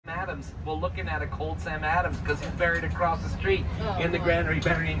Adams. We're looking at a cold Sam Adams because he's buried across the street in the Granary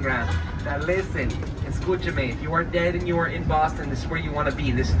Burying Ground. Now listen, escúchame, if you are dead and you are in Boston, this is where you want to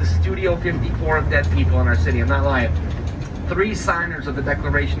be. This is the Studio 54 of dead people in our city. I'm not lying. 3 signers of the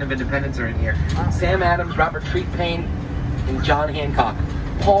Declaration of Independence are in here. Sam Adams, Robert Treat Paine, and John Hancock.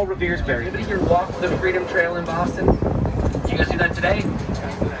 Paul Revere's buried. Anybody here walk the Freedom Trail in Boston? Did you guys do that today?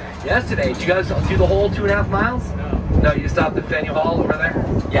 Yesterday. Did you guys do the whole 2.5 miles? No, you stopped at Faneuil Hall over there?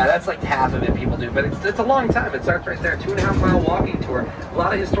 Yeah, that's like half of it people do, but it's a long time. It starts right there. 2.5 mile walking tour. A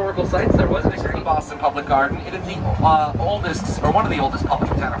lot of historical sites there, wasn't it? Great. Boston Public Garden. It is the oldest, or one of the oldest public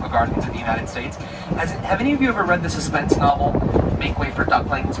botanical gardens in the United States. Have any of you ever read the suspense novel, Make Way for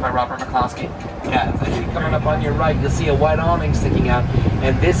Ducklings by Robert McCloskey? Yeah, it's actually coming up on your right. You'll see a white awning sticking out.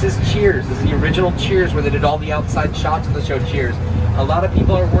 And this is Cheers. This is the original Cheers where they did all the outside shots of the show Cheers. A lot of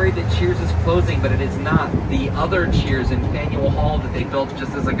people are worried that Cheers is closing, but it is not. The other Cheers in Faneuil Hall that they built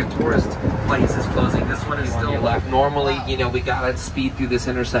just as like a tourist place is closing. This one is still left. Normally, you know, we gotta speed through this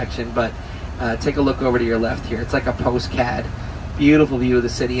intersection, but take a look over to your left here. It's like a postcard. Beautiful view of the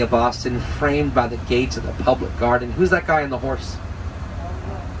city of Boston, framed by the gates of the public garden. Who's that guy on the horse?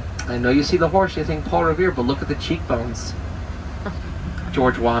 I know you see the horse, you think Paul Revere, but look at the cheekbones.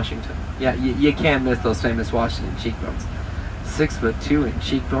 George Washington. Yeah, you can't miss those famous Washington cheekbones. 6'2" and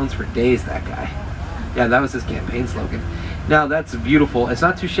cheekbones for days, that guy. Yeah, that was his campaign slogan. Now that's beautiful. It's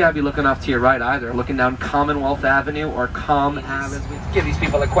not too shabby looking off to your right either. Looking down Commonwealth Avenue or Com Ave. Give these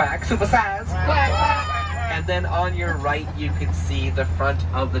people a quack, supersize, quack, quack. And then on your right, you can see the front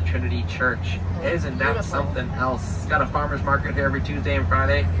of the Trinity Church. Isn't that something else? It's got a farmer's market here every Tuesday and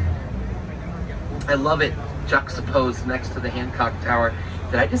Friday. I love it juxtaposed next to the Hancock Tower.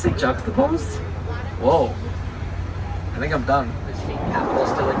 Did I just say juxtaposed? Whoa. I think I'm done. The state capitol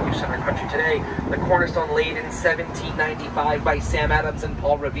still in use in our country today. The cornerstone laid in 1795 by Sam Adams and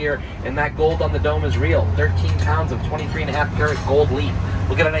Paul Revere. And that gold on the dome is real. 13 pounds of 23.5 karat gold leaf.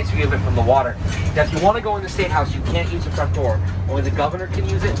 We'll get a nice view of it from the water. Now, if you want to go in the State House, you can't use the front door. Only the governor can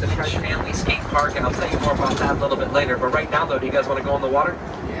use it, the Fresh Family Skate Park, and I'll tell you more about that a little bit later. But right now, though, do you guys want to go in the water?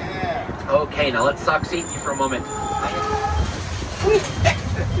 Yeah. Okay, now let's talk safety for a moment.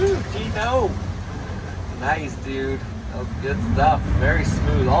 Gino. Nice, dude. That was good stuff. Very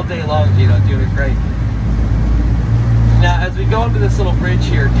smooth. All day long, Gino. Doing it great. Now, as we go into this little bridge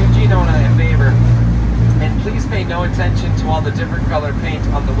here, do Gino and I a favor. And please pay no attention to all the different color paint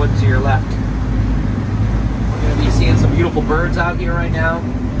on the wood to your left. We're going to be seeing some beautiful birds out here right now.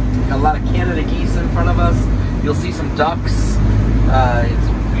 Got a lot of Canada geese in front of us. You'll see some ducks.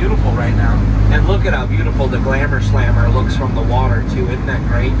 It's beautiful right now. And look at how beautiful the Glamour Slammer looks from the water too. Isn't that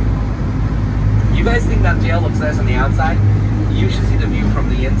great? You guys think that jail looks nice on the outside? You should see the view from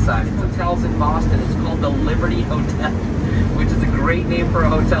the inside. It's hotels in Boston. It's called the Liberty Hotel, which is a great name for a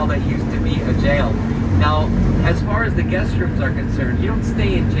hotel that used to be a jail. Now, as far as the guest rooms are concerned, you don't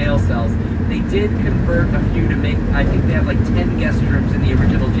stay in jail cells. They did convert a few to make, I think they have like 10 guest rooms in the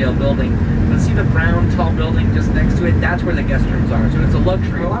original jail building. But see the brown tall building just next to it? That's where the guest rooms are. So it's a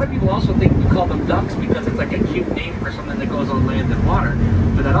luxury. A lot of people also think we call them ducks because it's like a cute name for something that goes on land and water.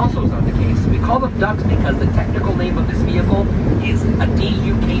 But that also is not the case. We call them ducks because the technical name of this vehicle is a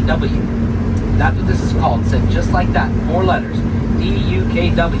DUKW. That's what this is called. Said just like that, 4 letters.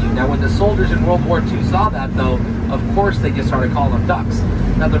 DUKW. Now, when the soldiers in World War II saw that, though, of course they just started calling them ducks.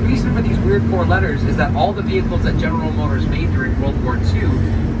 Now, the reason for these weird 4 letters is that all the vehicles that General Motors made during World War II,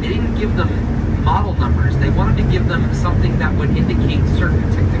 they didn't give them model numbers. They wanted to give them something that would indicate certain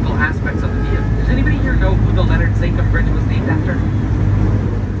technical aspects of the vehicle. Does anybody here know who the Leonard Zakim Bridge was named after?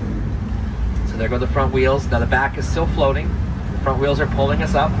 So there go the front wheels. Now the back is still floating. The front wheels are pulling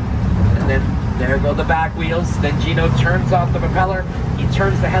us up. And then there go the back wheels. Then Gino turns off the propeller. He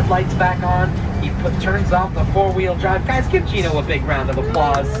turns the headlights back on. He turns off the 4-wheel drive. Guys, give Gino a big round of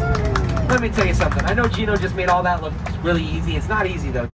applause. Let me tell you something. I know Gino just made all that look really easy. It's not easy, though.